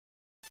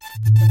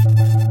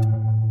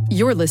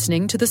You're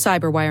listening to the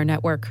Cyberwire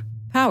Network,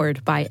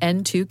 powered by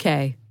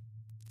N2K.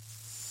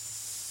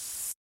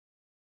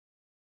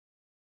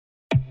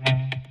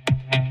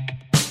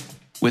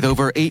 With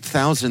over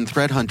 8,000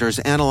 threat hunters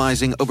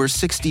analyzing over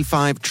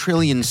 65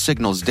 trillion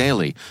signals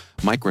daily,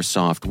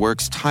 Microsoft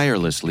works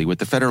tirelessly with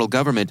the federal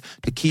government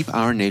to keep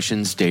our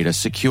nation's data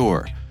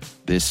secure.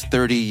 This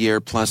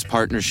 30-year-plus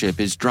partnership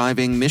is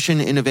driving mission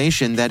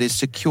innovation that is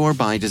secure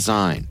by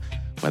design.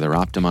 Whether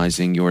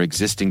optimizing your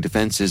existing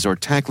defenses or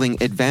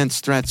tackling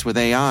advanced threats with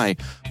AI,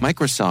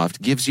 Microsoft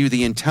gives you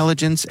the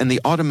intelligence and the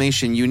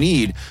automation you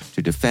need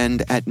to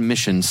defend at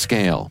mission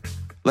scale.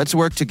 Let's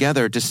work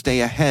together to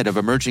stay ahead of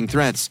emerging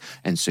threats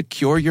and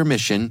secure your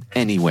mission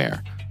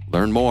anywhere.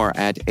 Learn more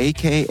at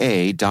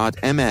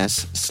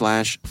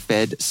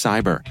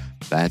aka.ms/fedcyber.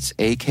 That's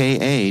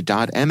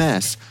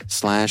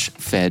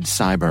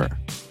aka.ms/fedcyber.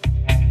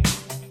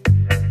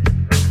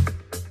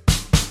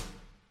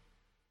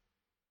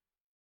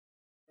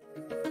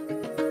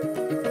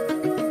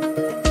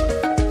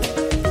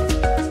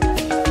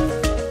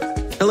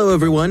 Hello,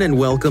 everyone, and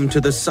welcome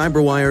to the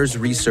CyberWire's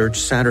Research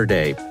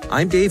Saturday.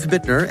 I'm Dave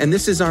Bittner, and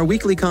this is our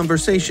weekly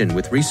conversation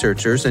with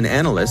researchers and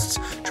analysts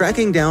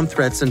tracking down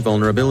threats and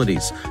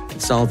vulnerabilities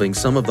and solving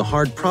some of the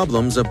hard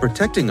problems of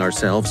protecting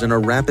ourselves in a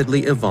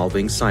rapidly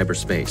evolving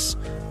cyberspace.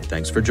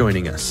 Thanks for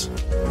joining us.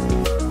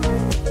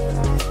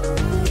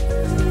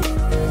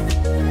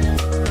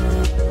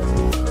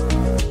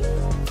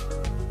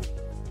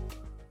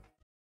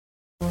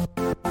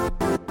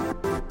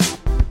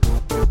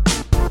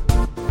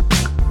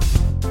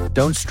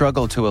 Don't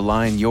struggle to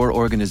align your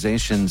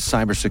organization's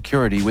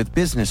cybersecurity with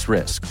business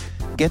risk.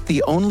 Get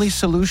the only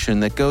solution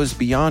that goes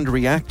beyond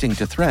reacting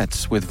to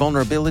threats with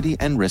vulnerability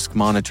and risk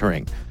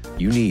monitoring.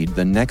 You need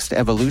the next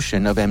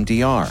evolution of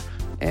MDR,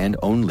 and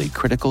only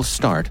Critical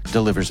Start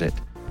delivers it.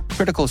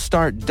 Critical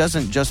Start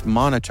doesn't just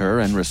monitor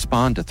and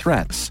respond to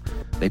threats.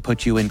 They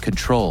put you in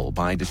control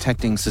by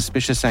detecting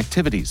suspicious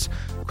activities,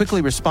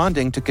 quickly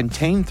responding to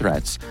contain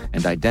threats,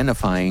 and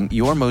identifying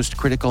your most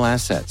critical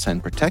assets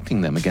and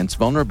protecting them against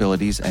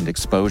vulnerabilities and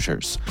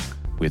exposures.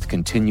 With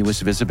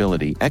continuous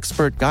visibility,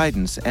 expert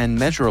guidance, and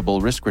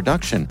measurable risk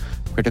reduction,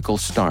 Critical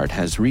Start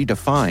has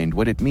redefined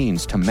what it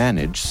means to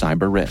manage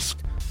cyber risk.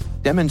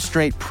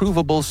 Demonstrate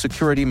provable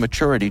security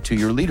maturity to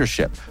your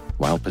leadership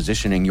while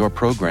positioning your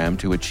program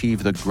to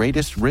achieve the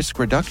greatest risk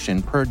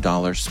reduction per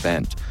dollar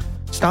spent.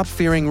 Stop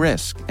fearing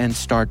risk and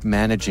start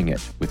managing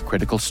it with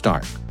Critical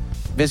Start.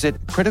 Visit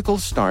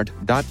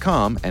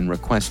criticalstart.com and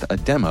request a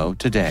demo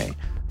today.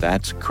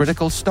 That's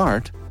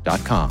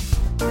criticalstart.com.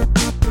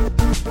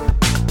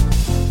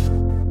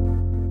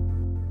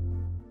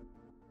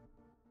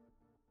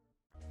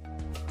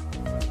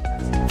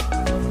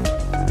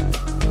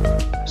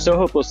 So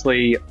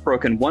Hopelessly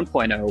Broken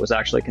 1.0 was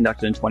actually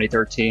conducted in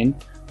 2013.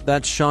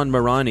 That's Sean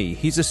Marani.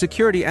 He's a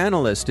security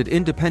analyst at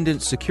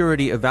Independent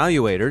Security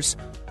Evaluators.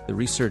 The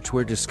research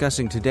we're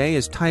discussing today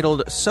is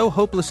titled So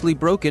Hopelessly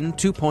Broken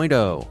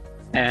 2.0.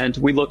 And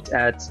we looked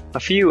at a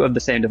few of the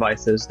same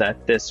devices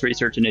that this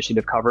research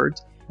initiative covered,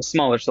 a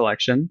smaller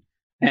selection.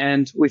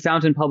 And we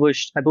found and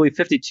published, I believe,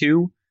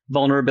 52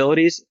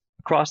 vulnerabilities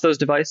across those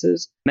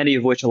devices, many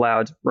of which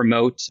allowed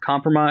remote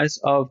compromise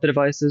of the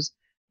devices.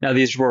 Now,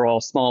 these were all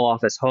small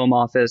office, home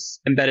office,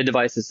 embedded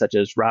devices such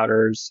as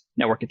routers,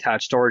 network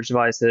attached storage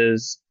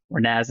devices, or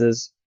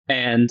NASs.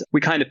 And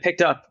we kind of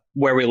picked up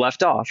where we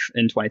left off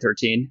in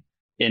 2013,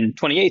 in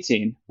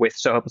 2018, with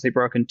So Hopelessly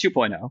Broken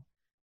 2.0.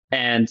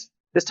 And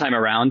this time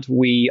around,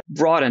 we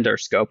broadened our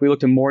scope. We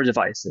looked at more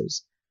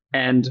devices.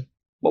 And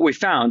what we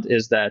found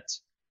is that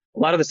a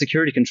lot of the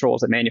security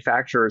controls that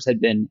manufacturers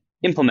had been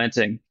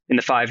implementing in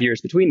the 5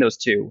 years between those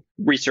two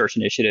research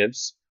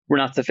initiatives were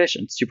not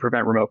sufficient to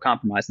prevent remote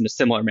compromise in a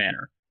similar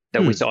manner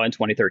that we saw in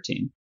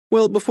 2013.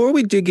 Well, before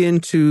we dig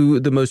into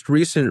the most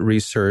recent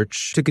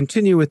research, to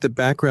continue with the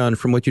background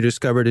from what you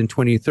discovered in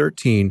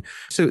 2013,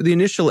 so the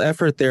initial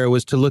effort there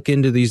was to look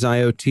into these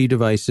IoT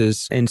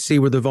devices and see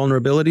where the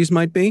vulnerabilities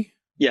might be?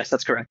 Yes,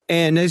 that's correct.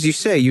 And as you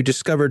say, you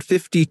discovered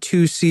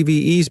 52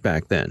 CVEs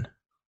back then.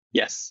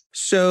 Yes.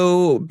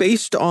 So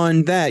based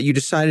on that, you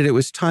decided it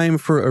was time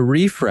for a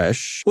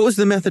refresh. What was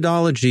the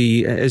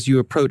methodology as you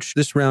approached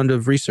this round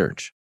of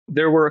research?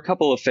 There were a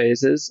couple of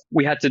phases.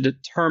 We had to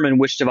determine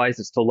which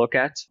devices to look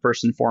at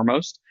first and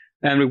foremost.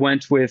 And we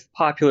went with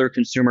popular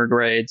consumer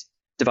grade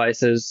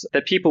devices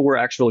that people were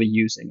actually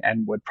using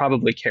and would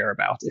probably care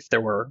about if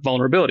there were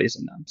vulnerabilities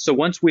in them. So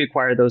once we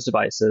acquired those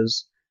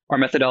devices, our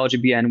methodology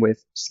began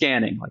with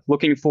scanning, like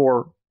looking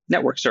for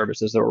network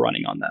services that were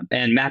running on them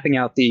and mapping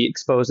out the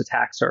exposed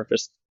attack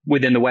surface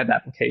within the web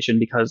application,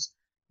 because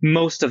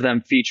most of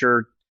them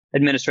feature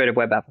administrative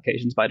web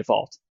applications by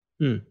default.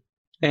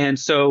 And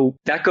so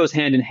that goes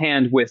hand in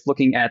hand with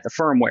looking at the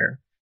firmware,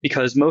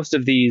 because most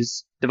of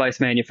these device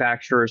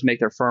manufacturers make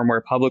their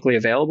firmware publicly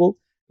available,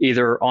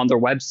 either on their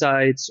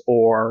websites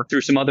or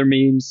through some other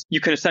means. You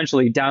can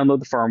essentially download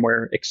the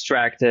firmware,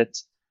 extract it,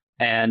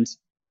 and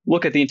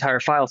look at the entire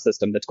file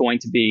system that's going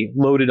to be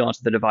loaded onto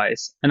the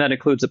device. And that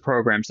includes the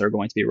programs that are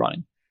going to be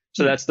running.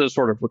 So that's the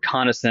sort of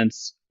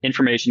reconnaissance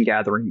information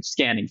gathering,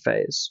 scanning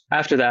phase.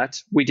 After that,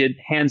 we did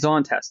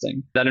hands-on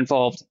testing that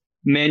involved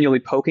manually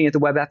poking at the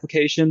web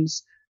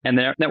applications and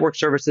the network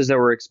services that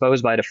were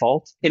exposed by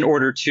default in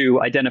order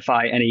to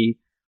identify any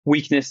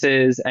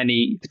weaknesses,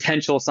 any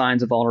potential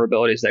signs of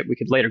vulnerabilities that we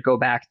could later go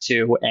back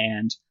to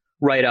and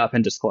write up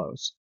and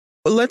disclose.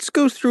 Let's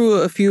go through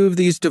a few of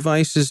these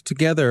devices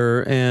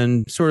together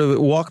and sort of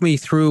walk me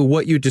through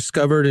what you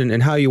discovered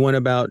and how you went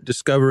about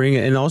discovering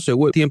it, and also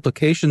what the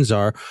implications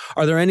are.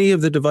 Are there any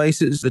of the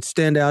devices that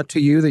stand out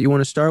to you that you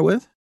want to start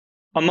with?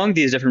 Among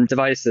these different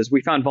devices,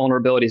 we found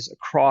vulnerabilities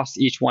across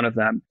each one of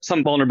them.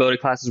 Some vulnerability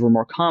classes were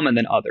more common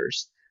than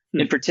others.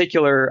 In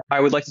particular, I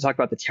would like to talk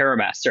about the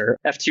TerraMaster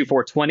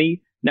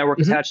F2420 network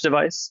attached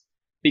device,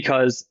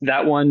 because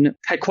that one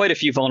had quite a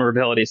few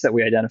vulnerabilities that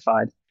we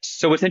identified.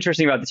 So what's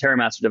interesting about the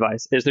TerraMaster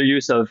device is their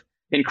use of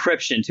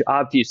encryption to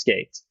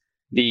obfuscate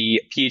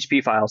the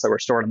PHP files that were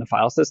stored in the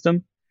file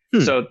system.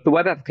 So the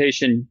web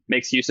application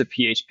makes use of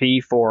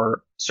PHP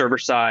for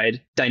server-side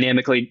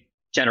dynamically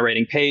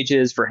generating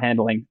pages, for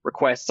handling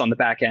requests on the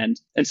back end.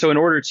 And so in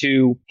order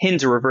to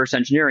hinder reverse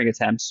engineering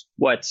attempts,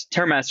 what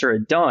TerraMaster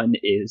had done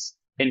is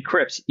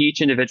encrypt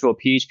each individual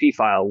PHP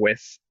file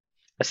with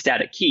a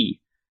static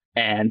key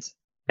and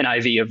an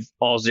IV of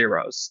all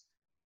zeros.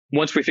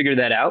 Once we figured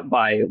that out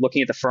by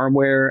looking at the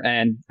firmware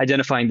and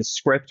identifying the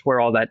script where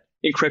all that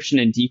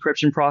encryption and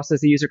decryption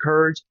processes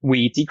occurred,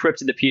 we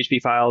decrypted the PHP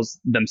files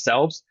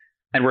themselves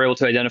and were able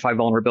to identify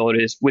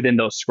vulnerabilities within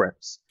those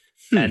scripts.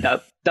 And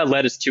that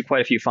led us to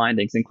quite a few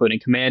findings, including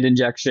command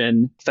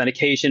injection,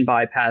 authentication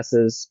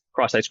bypasses,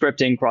 cross-site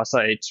scripting,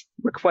 cross-site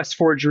request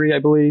forgery, I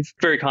believe.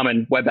 Very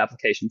common web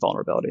application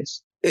vulnerabilities.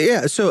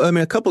 Yeah, so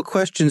a couple of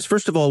questions.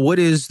 First of all, what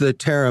is the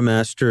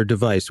TerraMaster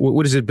device?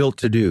 What is it built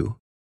to do?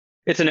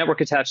 It's a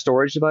network-attached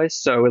storage device,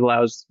 so it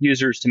allows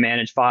users to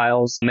manage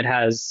files. It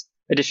has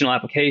additional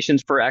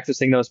applications for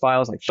accessing those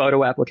files, like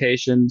photo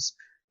applications.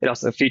 It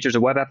also features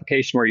a web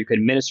application where you can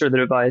administer the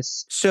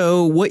device.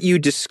 So what you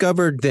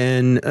discovered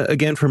then,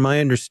 again, from my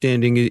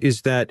understanding,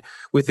 is that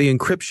with the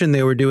encryption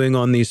they were doing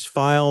on these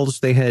files,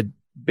 they had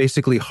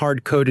basically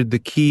hard-coded the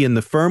key in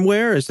the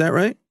firmware. Is that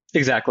right?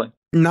 Exactly.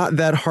 Not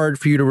that hard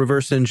for you to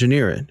reverse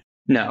engineer it.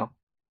 No.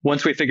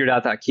 Once we figured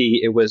out that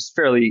key, it was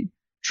fairly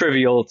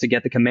trivial to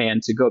get the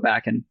command to go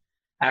back and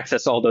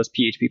access all those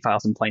PHP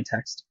files in plain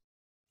text.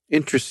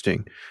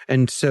 Interesting.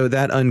 And so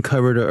that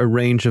uncovered a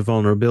range of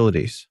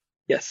vulnerabilities.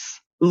 Yes.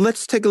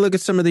 Let's take a look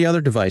at some of the other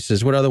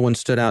devices. What other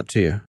ones stood out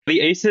to you? The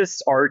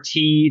Asus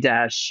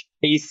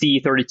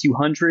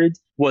RT-AC3200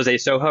 was a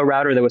Soho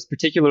router that was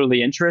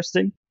particularly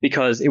interesting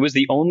because it was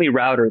the only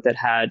router that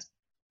had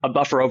a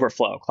buffer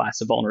overflow class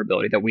of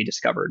vulnerability that we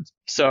discovered.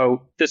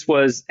 So this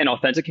was an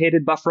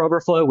authenticated buffer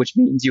overflow, which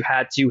means you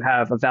had to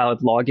have a valid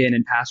login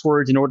and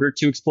password in order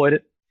to exploit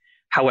it.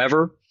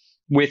 However,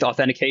 with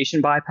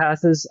authentication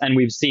bypasses, and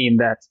we've seen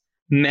that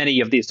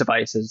many of these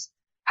devices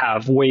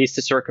have ways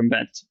to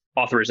circumvent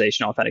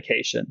authorization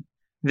authentication,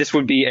 this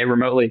would be a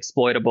remotely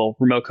exploitable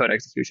remote code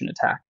execution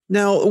attack.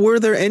 Now,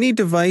 were there any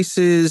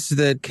devices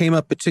that came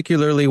up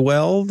particularly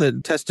well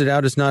that tested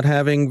out as not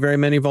having very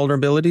many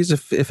vulnerabilities,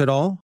 if at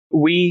all?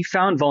 We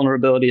found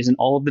vulnerabilities in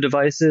all of the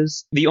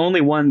devices. The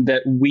only one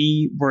that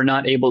we were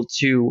not able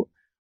to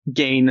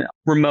gain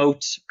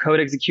remote code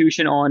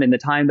execution on in the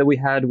time that we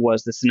had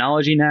was the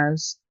Synology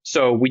NAS.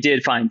 So we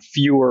did find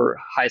fewer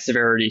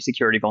high-severity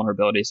security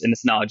vulnerabilities in the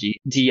Synology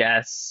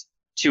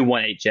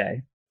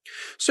DS218J.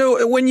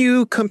 So when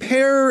you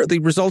compare the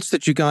results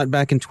that you got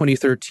back in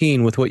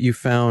 2013 with what you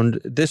found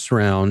this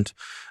round,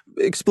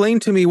 explain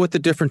to me what the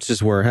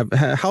differences were.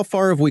 How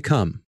far have we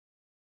come?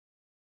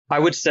 I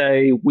would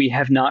say we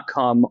have not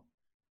come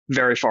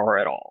very far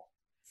at all.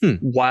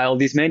 While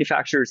these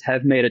manufacturers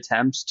have made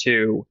attempts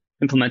to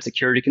implement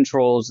security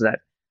controls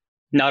that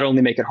not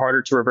only make it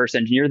harder to reverse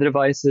engineer the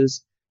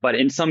devices, but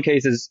in some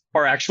cases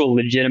are actual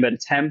legitimate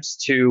attempts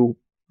to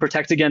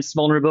protect against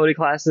vulnerability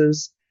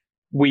classes,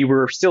 we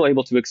were still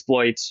able to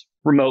exploit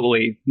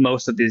remotely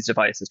most of these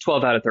devices,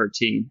 12 out of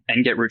 13,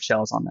 and get root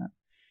shells on that.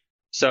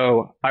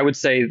 So I would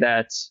say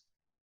that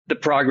the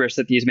progress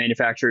that these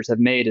manufacturers have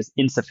made is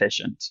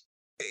insufficient.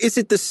 Is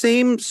it the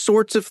same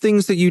sorts of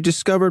things that you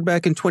discovered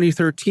back in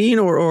 2013,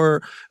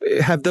 or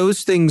have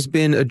those things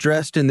been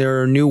addressed and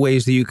there are new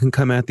ways that you can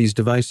come at these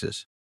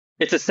devices?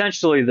 It's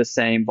essentially the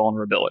same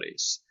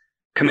vulnerabilities.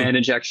 Command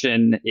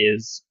injection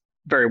is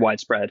very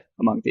widespread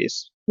among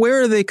these.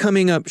 Where are they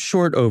coming up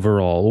short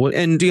overall?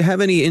 And do you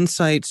have any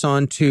insights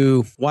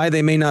onto why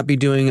they may not be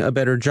doing a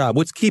better job?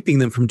 What's keeping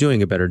them from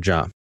doing a better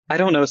job? I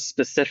don't know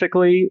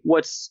specifically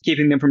what's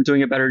keeping them from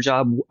doing a better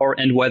job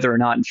and whether or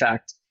not, in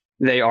fact,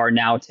 they are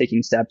now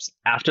taking steps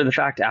after the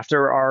fact,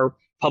 after our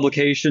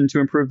publication, to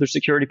improve their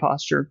security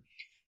posture.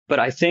 But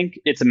I think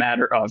it's a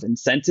matter of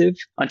incentive.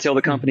 Until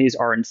the companies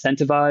are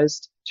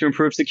incentivized to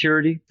improve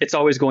security, it's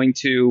always going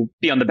to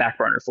be on the back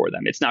burner for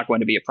them. It's not going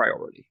to be a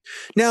priority.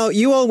 Now,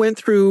 you all went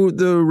through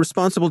the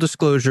responsible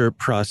disclosure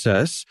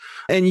process,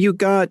 and you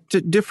got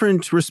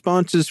different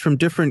responses from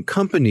different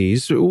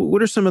companies.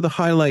 What are some of the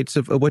highlights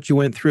of what you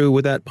went through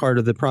with that part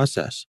of the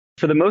process?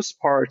 For the most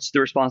part, the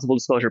responsible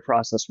disclosure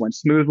process went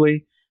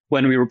smoothly.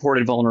 When we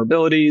reported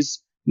vulnerabilities,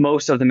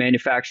 most of the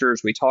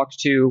manufacturers we talked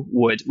to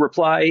would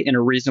reply in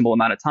a reasonable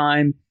amount of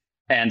time,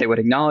 and they would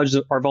acknowledge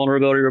our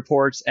vulnerability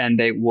reports, and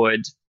they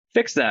would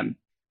fix them.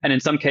 And in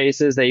some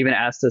cases, they even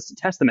asked us to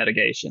test the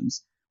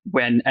mitigations.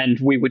 And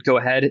we would go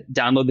ahead,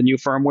 download the new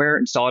firmware,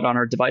 install it on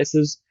our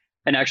devices,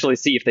 and actually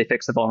see if they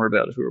fix the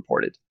vulnerabilities we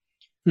reported.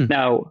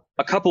 Now,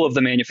 a couple of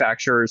the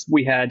manufacturers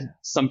we had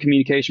some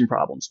communication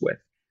problems with,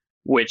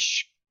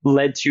 which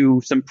led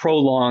to some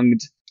prolonged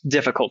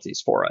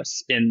difficulties for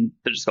us in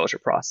the disclosure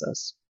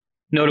process.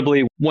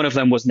 Notably, one of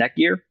them was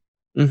Netgear.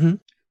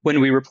 When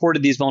we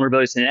reported these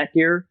vulnerabilities to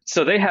Netgear,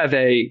 so they have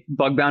a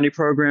bug bounty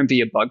program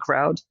via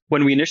Bugcrowd.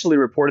 When we initially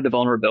reported the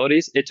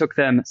vulnerabilities, it took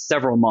them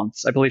several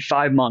months, I believe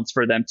 5 months,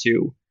 for them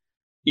to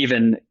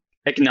even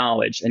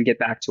acknowledge and get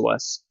back to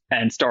us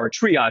and start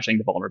triaging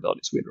the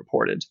vulnerabilities we had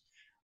reported,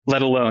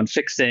 let alone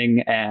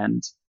fixing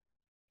and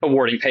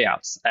awarding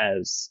payouts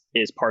as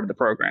is part of the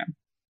program.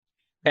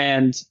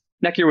 And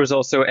Netgear was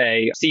also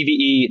a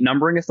CVE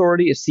numbering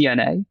authority, a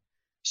CNA.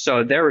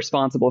 So they're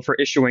responsible for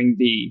issuing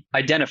the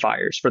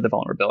identifiers for the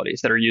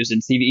vulnerabilities that are used in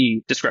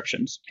CVE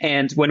descriptions.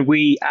 And when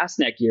we asked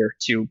Netgear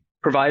to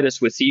provide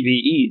us with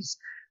CVEs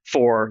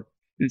for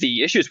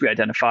the issues we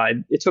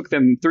identified, it took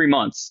them 3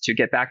 months to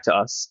get back to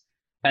us.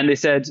 And they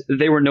said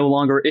they were no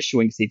longer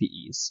issuing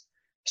CVEs.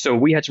 So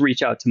we had to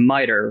reach out to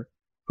MITRE,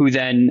 who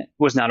then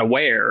was not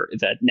aware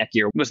that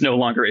Netgear was no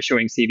longer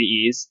issuing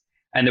CVEs.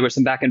 And there was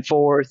some back and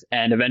forth,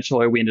 and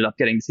eventually we ended up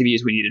getting the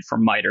CVEs we needed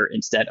from MITRE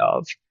instead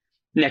of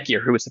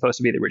Netgear, who was supposed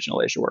to be the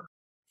original issuer.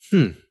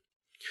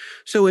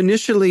 So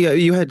initially,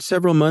 you had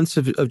several months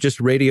of just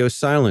radio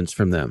silence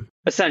from them.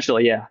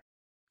 Essentially, yeah.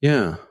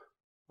 Yeah.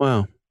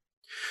 Wow.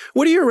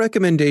 What are your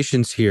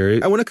recommendations here?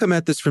 I want to come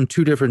at this from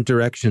two different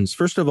directions.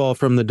 First of all,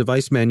 from the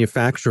device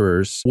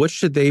manufacturers, what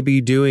should they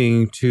be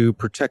doing to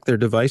protect their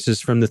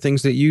devices from the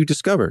things that you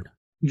discovered?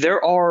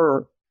 There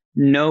are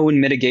known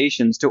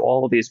mitigations to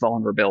all of these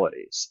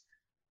vulnerabilities.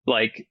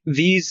 Like,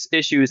 these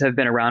issues have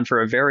been around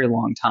for a very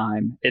long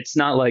time. It's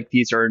not like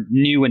these are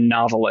new and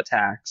novel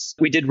attacks.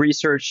 We did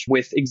research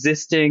with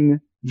existing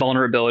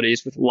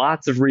vulnerabilities with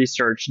lots of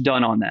research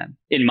done on them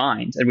in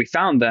mind, and we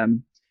found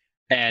them.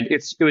 And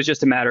it was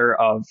just a matter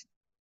of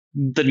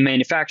the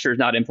manufacturers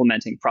not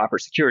implementing proper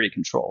security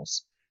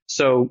controls.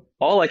 So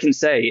all I can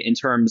say in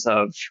terms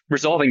of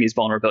resolving these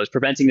vulnerabilities,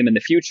 preventing them in the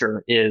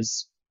future,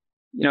 is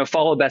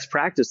follow best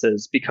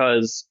practices,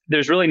 because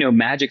there's really no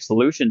magic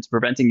solution to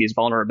preventing these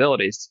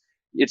vulnerabilities.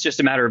 It's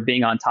just a matter of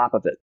being on top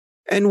of it.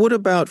 And what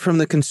about from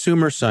the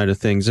consumer side of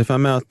things? If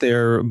I'm out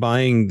there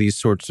buying these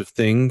sorts of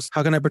things,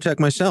 how can I protect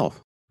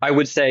myself? I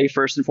would say,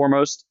 first and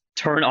foremost,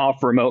 turn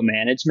off remote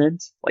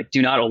management. Like,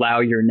 do not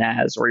allow your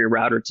NAS or your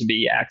router to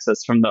be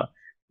accessed from the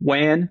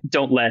WAN.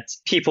 Don't let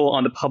people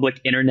on the public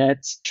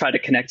internet try to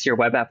connect to your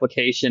web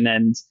application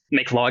and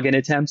make login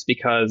attempts,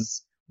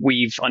 because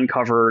we've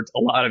uncovered a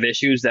lot of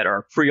issues that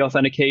are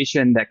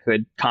pre-authentication that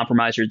could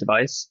compromise your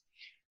device.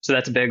 So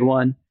that's a big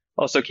one.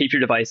 Also, keep your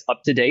device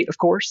up to date, of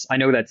course. I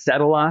know that's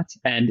said a lot,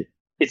 and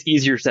it's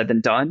easier said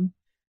than done.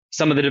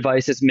 Some of the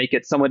devices make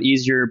it somewhat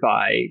easier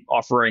by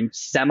offering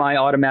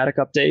semi-automatic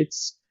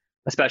updates,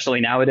 especially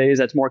nowadays.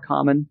 That's more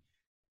common.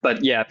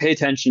 But yeah, pay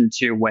attention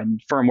to when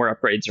firmware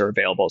upgrades are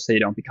available so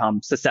you don't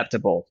become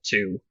susceptible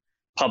to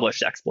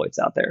published exploits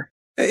out there.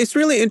 It's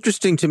really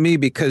interesting to me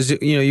because,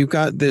 you've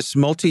got this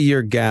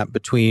multi-year gap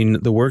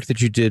between the work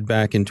that you did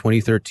back in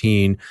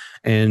 2013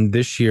 and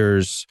this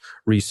year's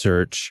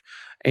research.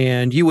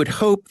 And you would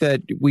hope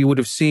that we would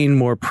have seen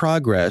more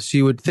progress.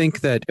 You would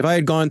think that if I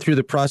had gone through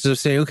the process of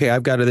saying, okay,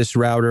 I've got this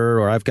router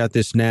or I've got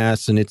this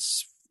NAS and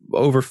it's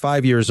over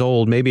 5 years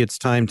old, maybe it's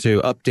time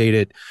to update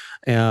it.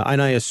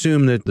 And I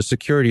assume that the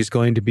security is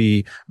going to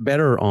be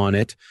better on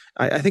it.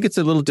 I think it's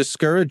a little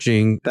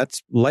discouraging.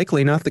 That's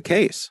likely not the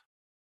case.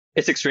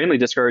 It's extremely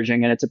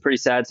discouraging, and it's a pretty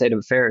sad state of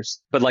affairs.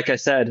 But like I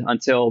said,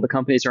 until the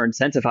companies are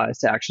incentivized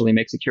to actually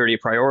make security a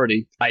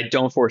priority, I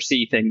don't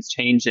foresee things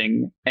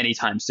changing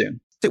anytime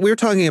soon. We're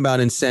talking about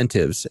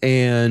incentives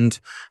and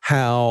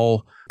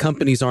how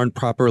companies aren't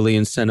properly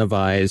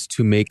incentivized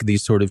to make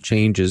these sort of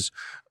changes.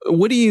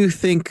 What do you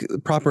think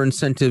proper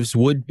incentives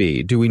would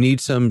be? Do we need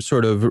some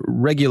sort of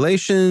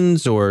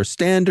regulations or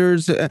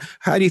standards?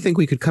 How do you think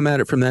we could come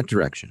at it from that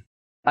direction?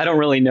 I don't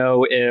really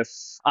know if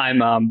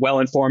I'm well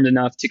informed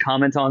enough to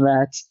comment on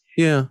that.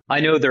 Yeah. I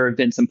know there have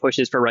been some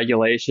pushes for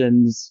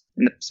regulations,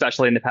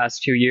 especially in the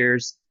past few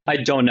years. I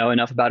don't know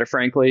enough about it,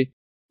 frankly.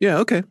 Yeah,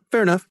 okay.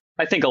 Fair enough.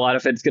 I think a lot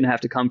of it's going to have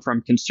to come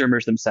from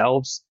consumers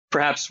themselves.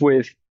 Perhaps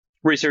with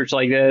research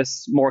like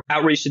this, more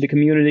outreach to the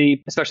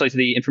community, especially to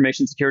the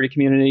information security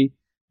community,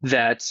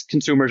 that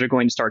consumers are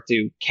going to start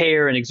to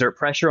care and exert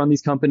pressure on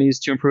these companies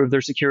to improve their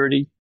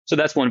security. So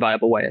that's one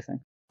viable way, I think.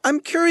 I'm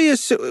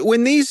curious,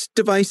 when these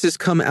devices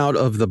come out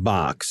of the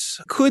box,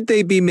 could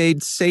they be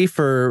made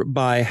safer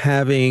by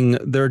having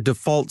their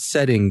default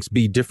settings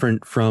be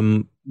different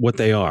from what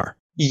they are?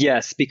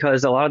 Yes,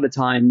 because a lot of the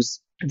times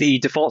the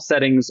default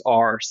settings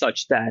are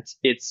such that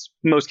it's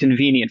most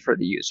convenient for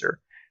the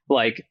user.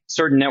 like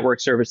certain network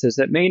services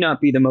that may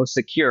not be the most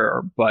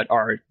secure, but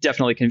are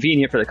definitely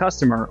convenient for the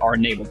customer, are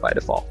enabled by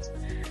default.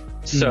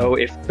 So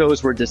if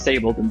those were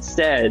disabled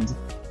instead,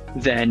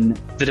 then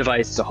the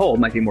device as a whole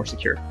might be more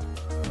secure.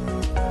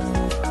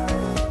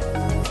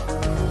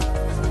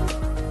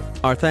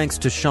 Our thanks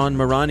to Sean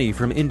Marani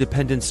from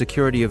Independent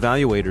Security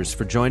Evaluators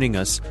for joining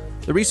us.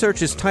 The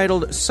research is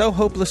titled So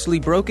Hopelessly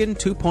Broken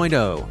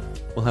 2.0.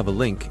 We'll have a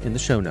link in the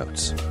show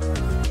notes.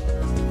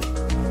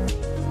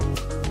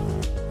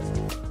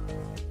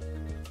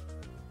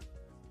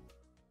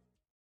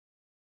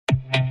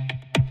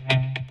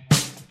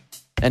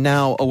 And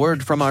now, a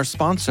word from our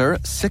sponsor,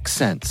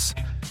 Syxsense.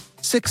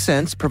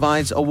 Syxsense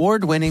provides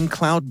award-winning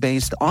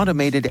cloud-based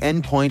automated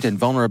endpoint and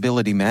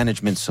vulnerability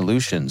management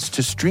solutions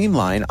to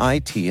streamline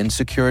IT and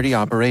security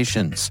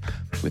operations.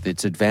 With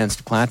its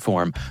advanced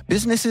platform,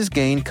 businesses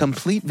gain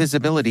complete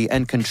visibility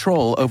and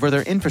control over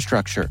their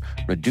infrastructure,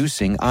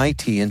 reducing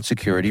IT and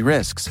security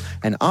risks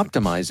and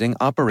optimizing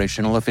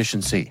operational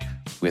efficiency.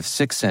 With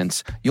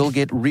Syxsense, you'll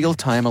get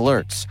real-time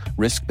alerts,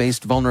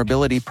 risk-based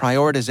vulnerability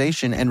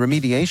prioritization and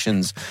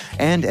remediations,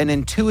 and an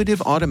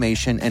intuitive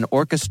automation and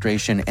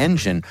orchestration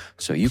engine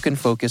so you can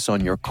focus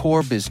on your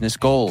core business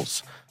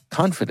goals,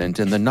 confident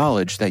in the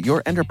knowledge that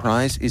your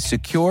enterprise is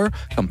secure,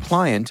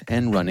 compliant,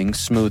 and running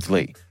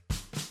smoothly.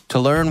 To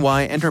learn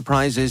why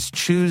enterprises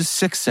choose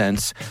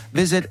Syxsense,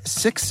 visit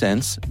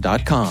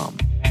syxsense.com.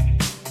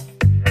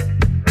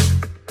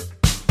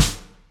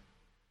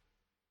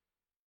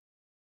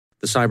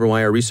 The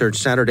CyberWire Research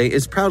Saturday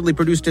is proudly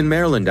produced in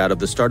Maryland out of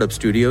the startup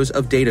studios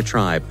of Data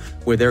Tribe,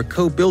 where they're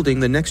co-building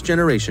the next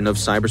generation of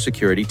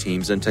cybersecurity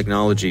teams and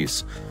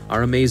technologies.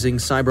 Our amazing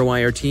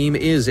CyberWire team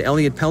is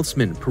Elliot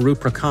Peltzman, Puru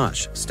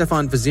Prakash,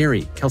 Stefan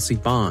Vaziri, Kelsey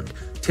Bond,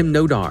 Tim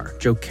Nodar,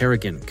 Joe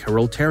Kerrigan,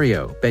 Carol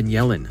Terrio, Ben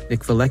Yellen, Nick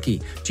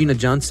Valecki, Gina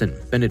Johnson,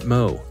 Bennett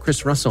Moe,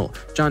 Chris Russell,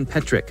 John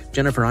Petrick,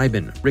 Jennifer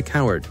Iben, Rick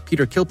Howard,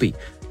 Peter Kilpie,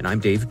 and I'm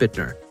Dave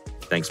Bittner.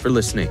 Thanks for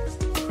listening.